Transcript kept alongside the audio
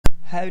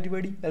Hi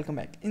everybody, welcome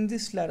back. In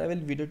this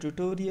Laravel video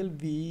tutorial,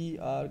 we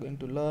are going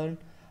to learn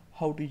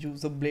how to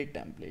use the blade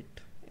template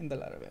in the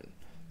Laravel.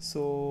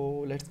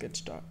 So let's get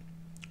started.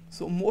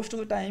 So most of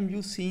the time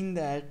you've seen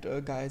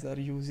that guys are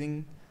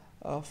using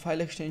a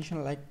file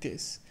extension like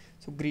this.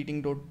 So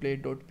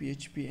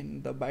greeting.blade.php,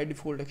 and the by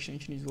default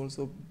extension is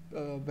also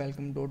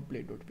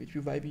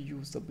welcome.blade.php. Why we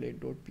use the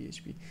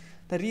blade.php?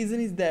 The reason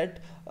is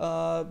that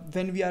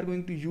when we are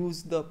going to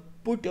use the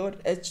put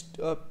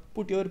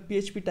your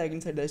PHP tag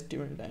inside the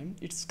HTML time,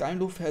 it's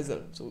kind of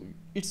hassle, so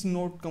it's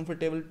not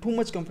comfortable, too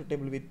much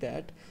comfortable with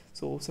that.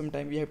 So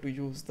sometimes we have to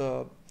use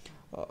the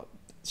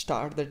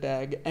start the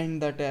tag,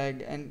 end the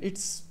tag, and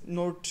it's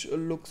not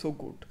look so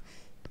good.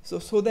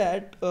 So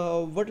that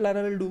what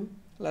Laravel do,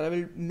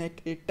 Laravel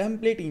make a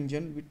template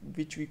engine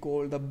which we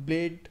call the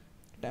blade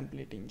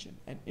template engine,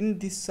 and in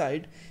this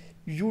side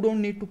you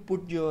don't need to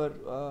put your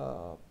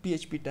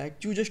PHP tag,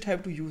 you just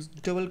have to use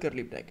double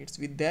curly brackets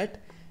with that,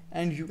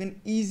 and you can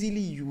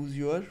easily use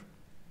your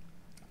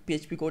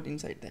PHP code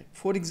inside that.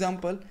 For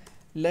example,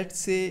 let's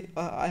say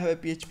I have a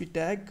PHP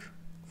tag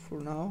for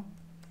now,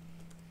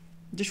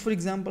 just for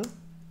example,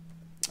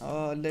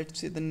 let's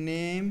say the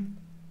name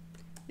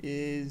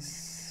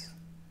is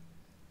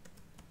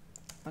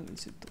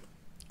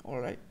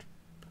alright,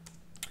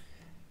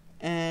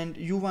 and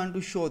you want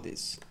to show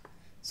this.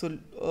 So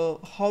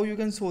how you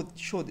can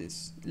show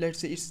this? Let's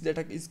say it's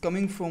data is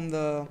coming from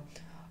the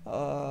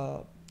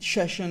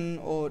session,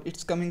 or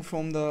it's coming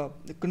from the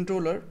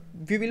controller.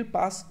 We will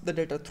pass the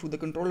data through the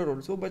controller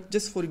also, but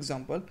just for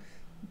example.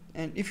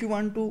 And if you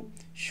want to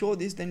show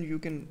this, then you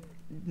can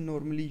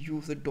normally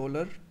use the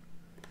dollar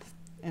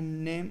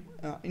and name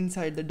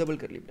inside the double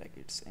curly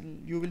brackets,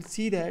 and you will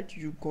see that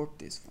you got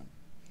this one.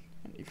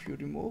 And if you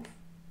remove,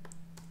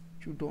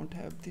 you don't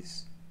have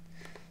this.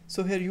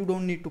 So here you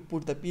don't need to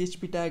put the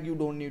PHP tag, you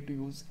don't need to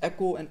use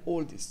echo and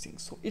all these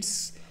things, so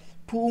it's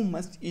too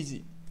much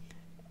easy.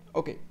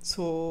 Okay,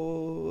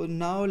 so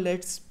now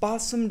let's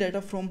pass some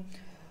data from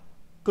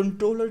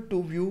controller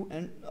to view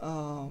and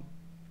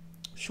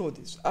show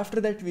this. After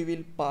that we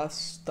will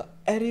pass the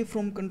array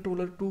from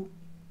controller to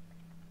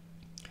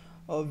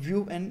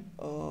view and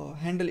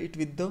handle it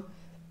with the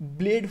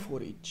blade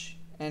for each,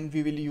 and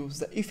we will use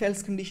the if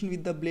else condition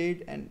with the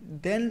blade, and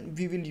then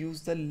we will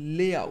use the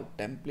layout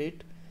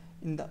template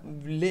in the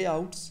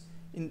layouts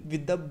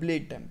with the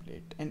blade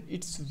template, and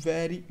it's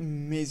very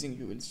amazing,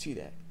 you will see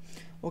that.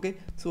 Okay,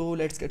 so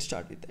let's get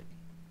started with that.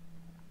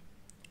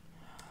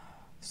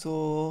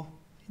 So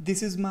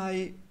this is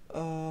my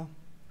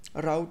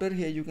router.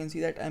 Here you can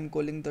see that I'm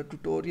calling the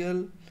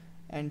tutorial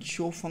and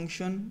show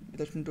function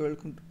with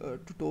the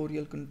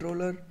tutorial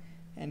controller,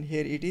 and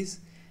here it is,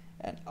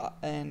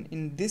 and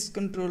in this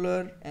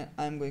controller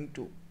I'm going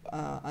to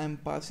I'm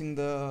passing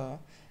the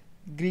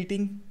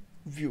greeting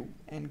view,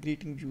 and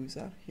greeting views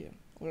are here.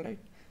 All right,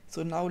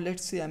 so now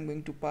let's say I'm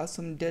going to pass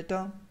some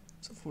data.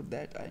 So for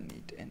that I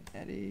need an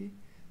array.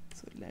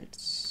 So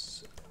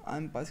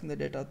I'm passing the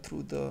data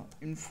through the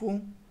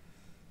info.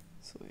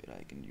 So here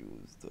I can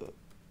use the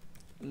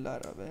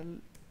Laravel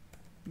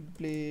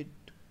blade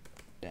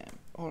temp.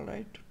 All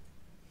right,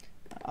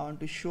 I want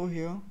to show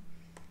here.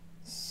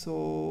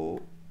 So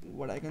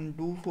what I can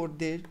do for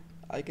that,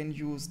 I can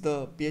use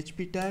the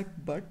PHP tag,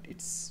 but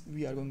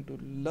we are going to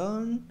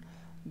learn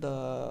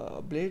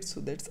the blade, so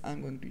that's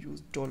I'm going to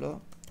use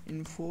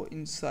 $info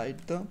inside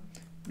the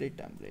blade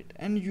template,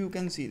 and you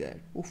can see that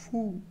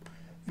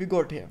we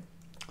got here.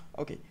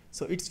 Okay,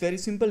 so it's very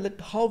simple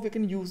that how we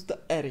can use the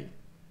array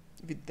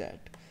with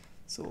that.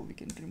 So we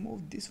can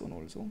remove this one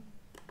also.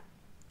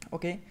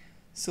 Okay,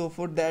 so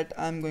for that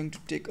I'm going to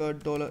take a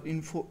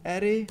 $info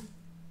array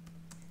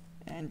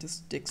and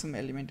just take some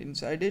element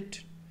inside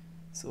it.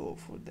 So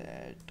for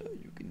that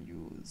you can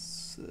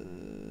use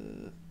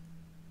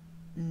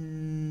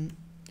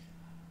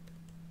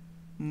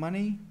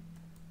money.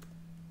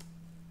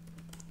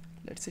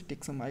 Let's say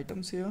take some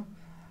items here,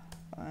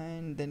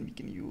 and then we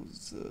can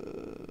use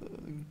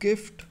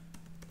gift.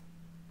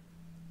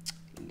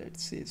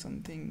 Let's say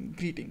something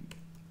greeting.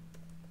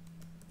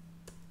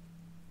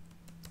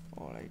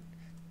 All right,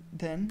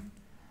 then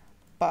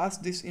pass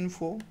this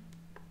info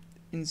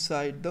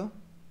inside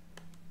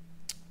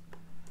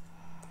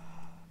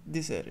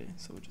this array.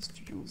 So just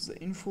use the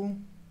info.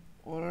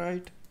 All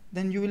right,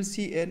 then you will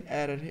see an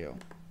error here.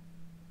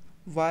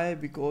 Why?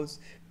 Because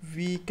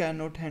we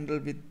cannot handle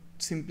with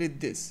simply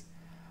this.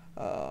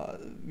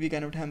 We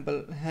cannot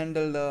handle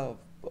the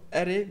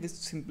array with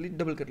simply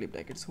double curly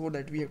brackets. For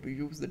that we have to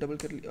use the double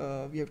curly.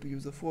 We have to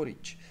use the for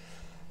each.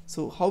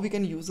 So how we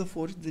can use the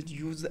for each? That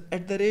use the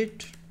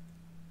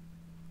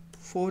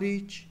for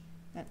each,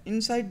 and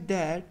inside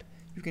that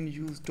you can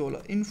use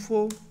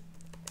 $info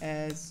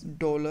as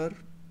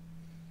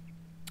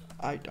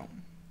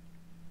 $item.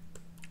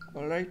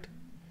 All right,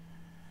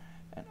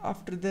 and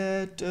after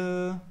that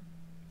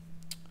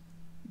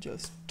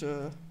just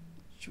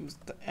choose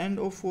the end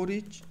of for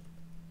each.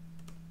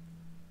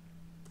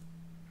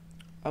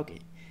 Okay,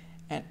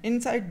 and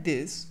inside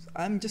this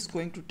I'm just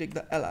going to take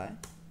the li,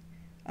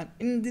 and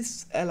in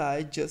this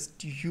li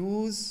just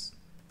use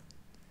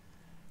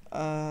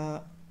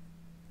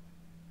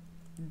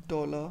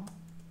dollar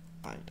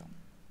item,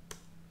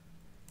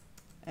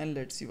 and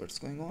let's see what's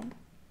going on.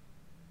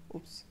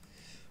 Oops,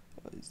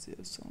 is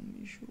there some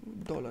issue?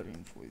 Dollar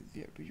info is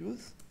we have to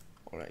use.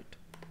 All right,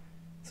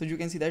 so you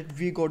can see that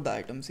we got the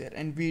items here,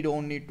 and we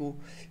don't need to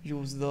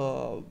use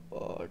the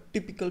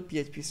typical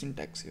PHP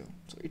syntax here,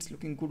 so it's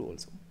looking good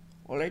also.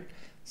 All right,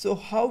 so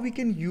how we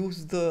can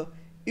use the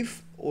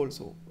if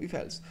also, if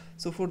else?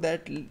 So for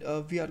that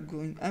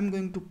I'm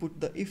going to put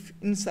the if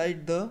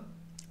inside the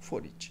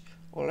for each.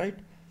 All right,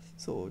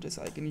 so just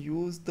I can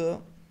use the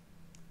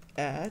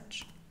at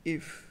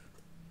if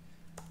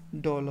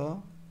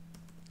dollar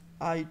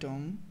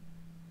item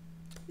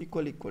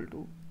equal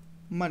to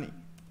money.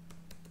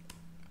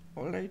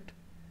 All right,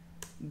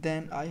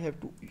 then I have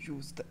to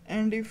use the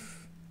end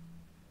if.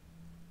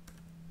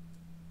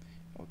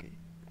 Okay,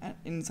 and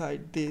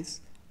inside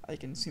this I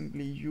can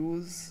simply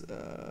use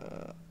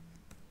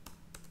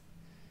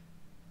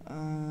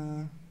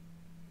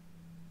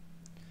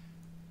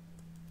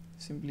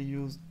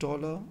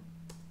dollar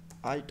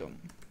item,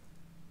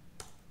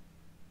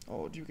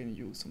 or you can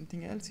use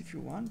something else if you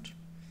want.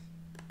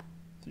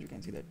 So you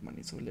can see that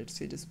money. So let's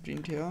say just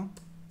print here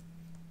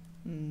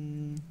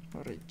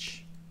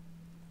rich.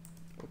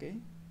 Okay,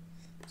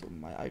 so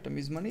my item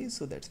is money,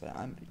 so that's why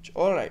I'm rich.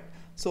 All right,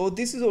 so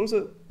this is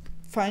also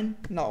fine.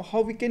 Now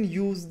how we can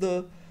use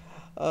the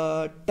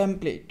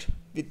template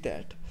with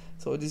that?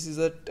 So this is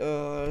a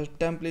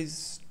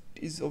template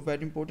is a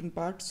very important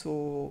part.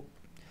 So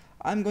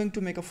I'm going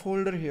to make a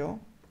folder here.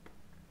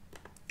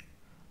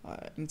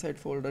 Inside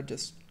folder,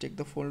 just take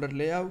the folder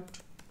layout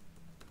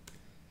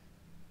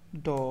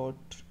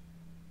dot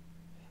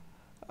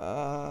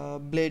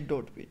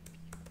blade.php.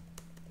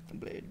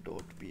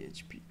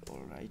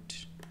 All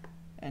right,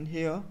 and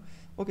here,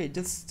 okay,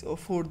 just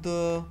for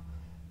the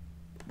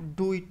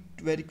do it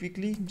very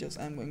quickly, just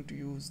I'm going to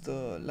use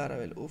the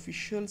Laravel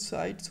official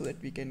site so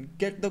that we can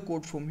get the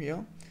code from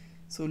here.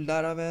 So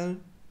Laravel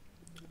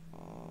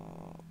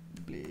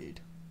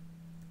blade.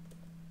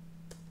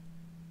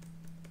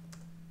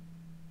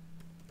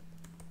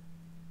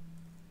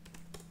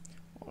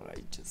 All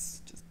right,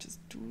 just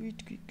do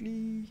it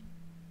quickly.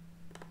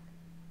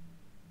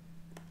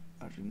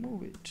 I'll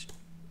remove it.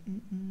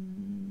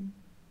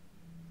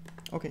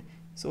 Okay,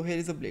 so here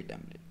is a blade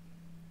template.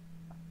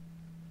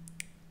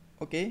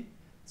 Okay,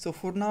 so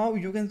for now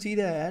you can see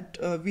that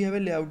we have a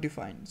layout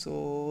defined.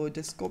 So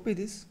just copy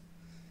this.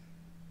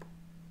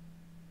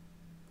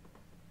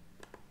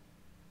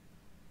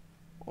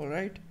 All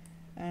right,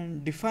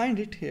 and defined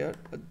it here.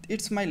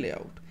 It's my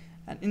layout,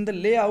 and in the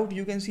layout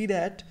you can see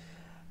that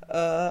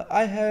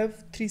I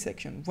have three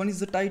sections. One is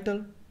the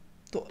title.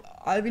 So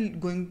I will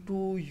going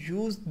to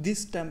use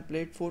this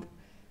template for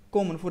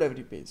common for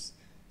every page.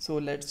 So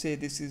let's say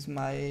this is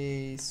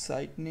my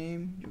site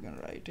name. You can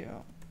write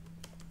here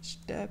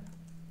step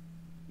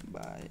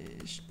by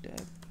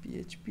step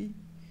PHP.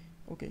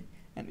 Okay,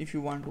 and if you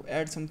want to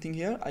add something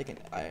here, I can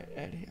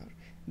add here.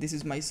 This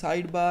is my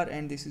sidebar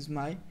and this is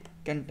my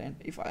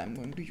content if I am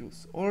going to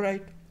use. All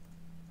right,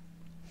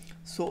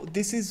 so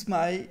this is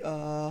my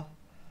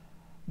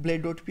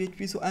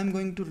blade.php. so I'm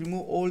going to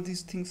remove all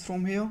these things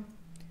from here,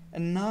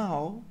 and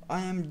now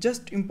I am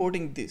just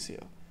importing this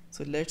here.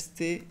 So let's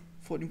say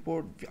for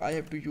import I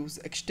have to use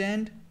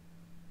extend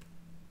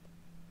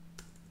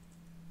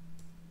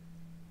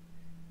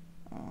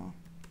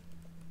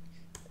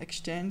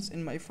extends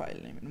in my file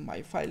name, and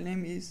my file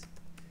name is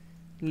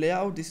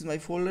layout. This is my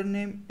folder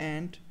name,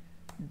 and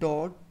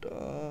dot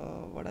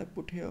what I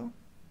put here.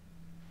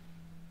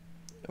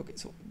 Okay,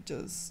 so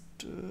just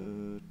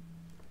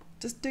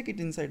take it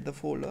inside the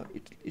folder.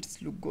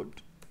 It's look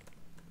good.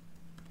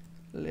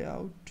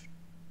 Layout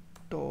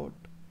dot.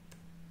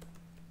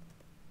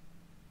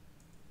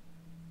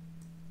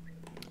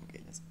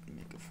 Okay, just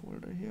make a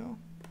folder here.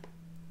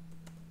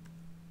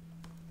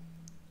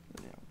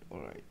 Layout.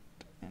 All right,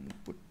 and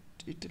put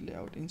it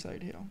layout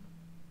inside here.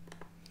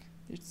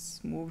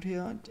 It's moved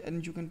here,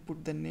 and you can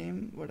put the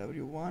name whatever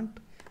you want.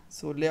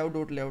 So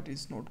layout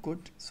is not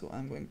good, so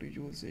I'm going to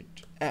use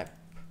it app.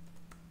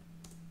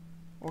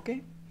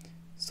 Okay,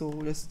 so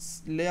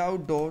let's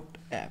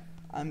layout.app.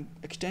 I'm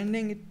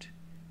extending it,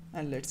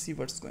 and let's see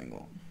what's going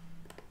on.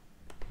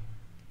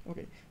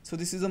 Okay, so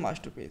this is a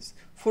master page.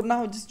 For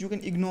now, just you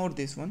can ignore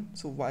this one.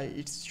 So why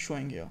it's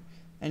showing here,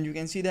 and you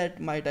can see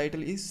that my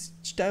title is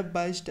step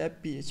by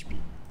step PHP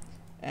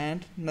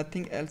and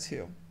nothing else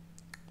here.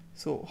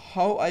 So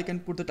how I can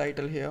put the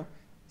title here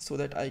so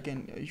that I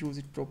can use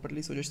it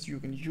properly? So just you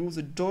can use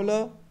a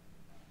dollar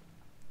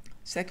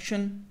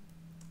section,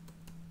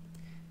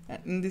 and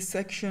in this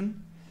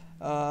section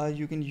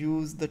you can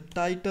use the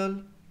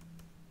title,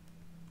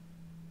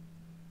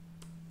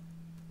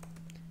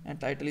 and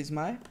title is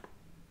my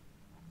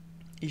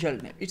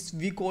YAML name.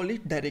 We call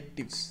it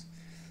directives.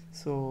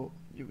 So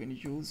you can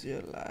use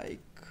here like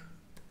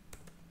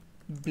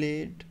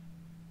blade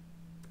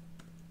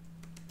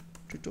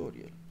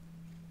tutorial,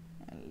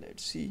 and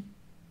let's see.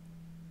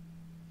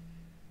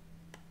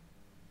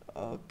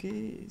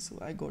 Okay, so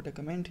I got a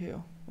comment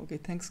here. Okay,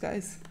 thanks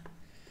guys.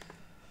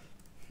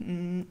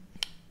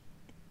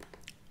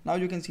 now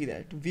you can see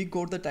that we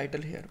got the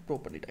title here,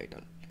 property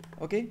title.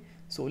 Okay,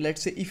 so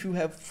let's say if you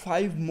have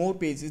 5 more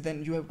pages,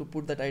 then you have to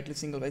put the title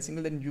single by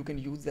single. Then you can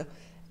use the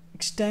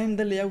extend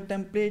the layout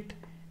template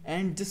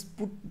and just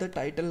put the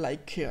title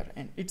like here,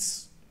 and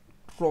it's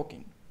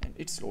rocking and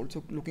it's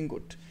also looking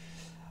good.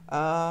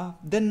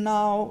 Then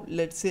now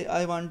let's say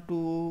I want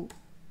to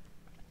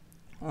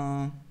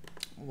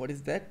what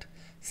is that,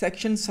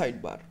 section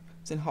sidebar.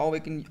 So how I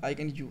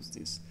can use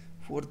this.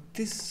 For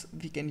this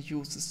we can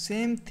use the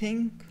same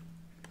thing.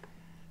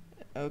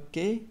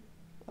 Okay,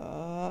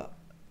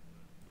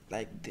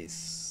 like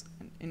this,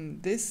 and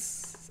in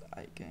this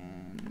I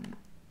can,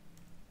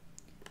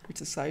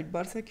 it's a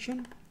sidebar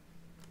section.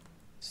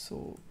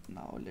 So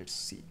now let's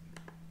see.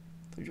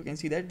 So you can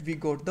see that we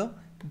got the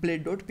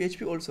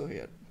blade.php also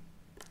here,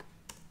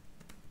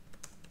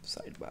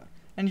 sidebar,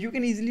 and you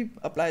can easily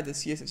apply the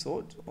CSS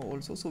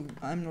also. So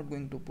I'm not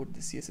going to put the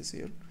CSS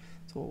here,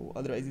 so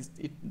otherwise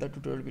the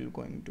tutorial will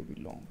going to be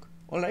long.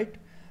 All right.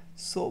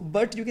 So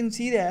but you can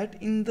see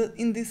that in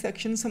this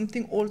section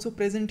something also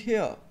present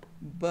here,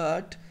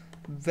 but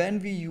when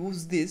we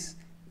use this,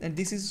 and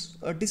this is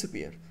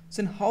disappear.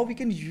 So how we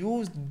can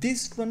use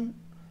this one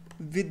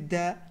with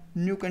the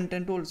new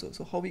content also?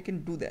 So how we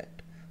can do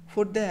that?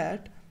 For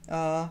that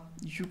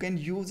you can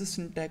use the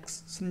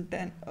syntax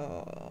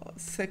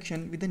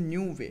section with a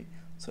new way.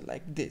 So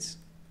like this,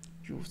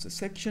 use the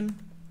section,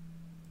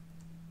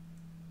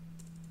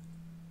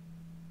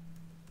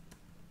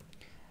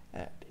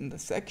 in the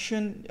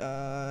section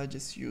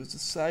just use the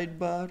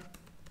sidebar.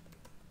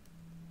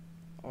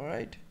 All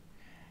right,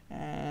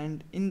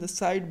 and in the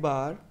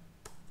sidebar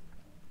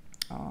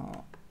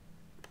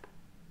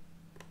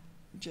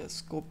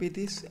just copy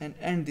this and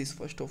end this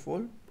first of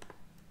all.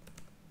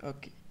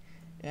 Okay,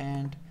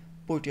 and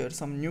put here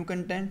some new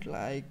content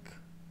like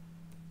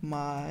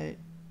my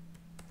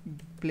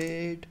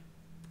blade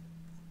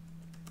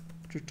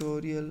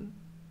tutorial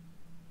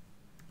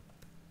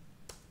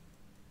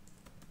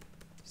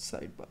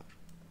sidebar,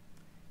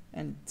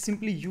 and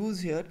simply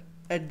use here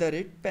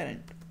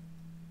 @parent,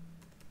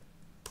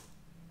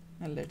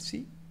 and let's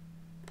see.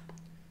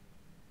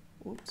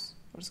 Oops,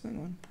 what's going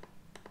on?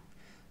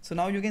 So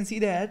now you can see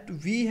that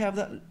we have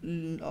the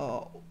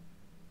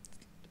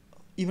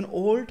even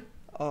old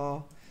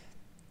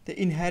the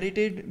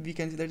inherited, we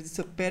can see that it's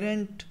a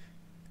parent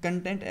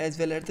content as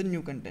well as the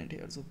new content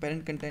here. So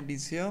parent content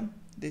is here,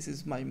 this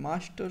is my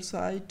master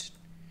site.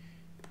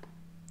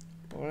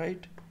 All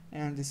right,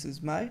 and this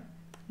is my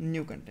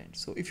new content.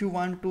 So if you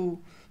want to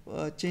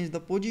change the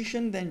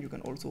position, then you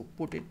can also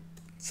put it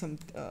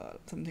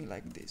something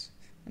like this,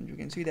 and you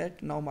can see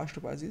that now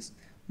master's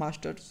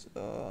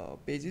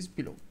page is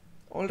below.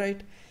 All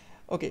right.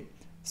 Okay,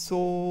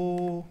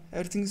 so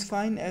everything is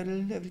fine,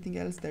 everything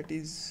else that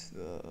is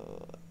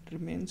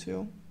remains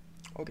here.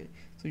 Okay,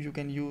 so you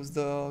can use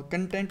the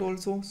content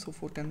also. So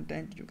for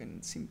content you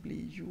can simply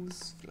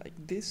use like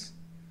this,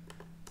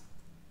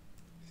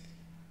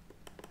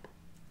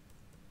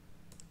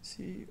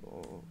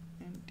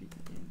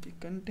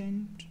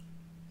 content.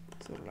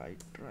 So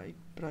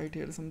right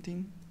here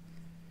something,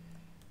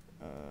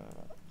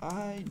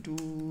 I do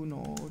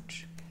not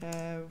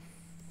have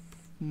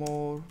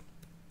more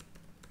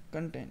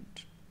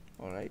content.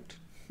 All right.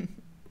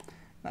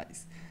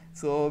 Nice.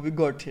 So we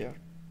got here.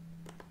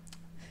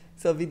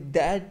 So with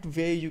that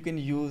way you can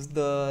use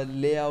the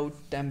layout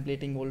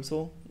templating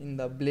also in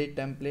the blade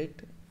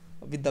template,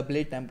 with the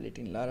blade template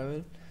in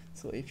Laravel.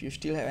 So if you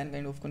still have any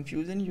kind of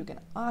confusion, you can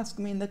ask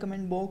me in the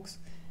comment box,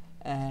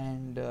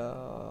 and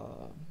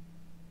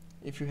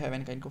if you have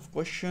any kind of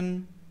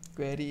question,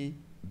 query,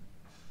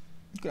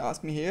 you can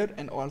ask me here,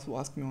 and also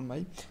ask me on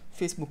my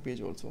Facebook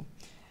page also.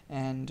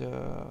 And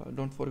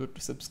don't forget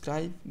to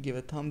subscribe, give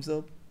a thumbs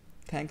up.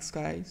 Thanks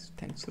guys,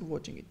 thanks for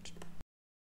watching it.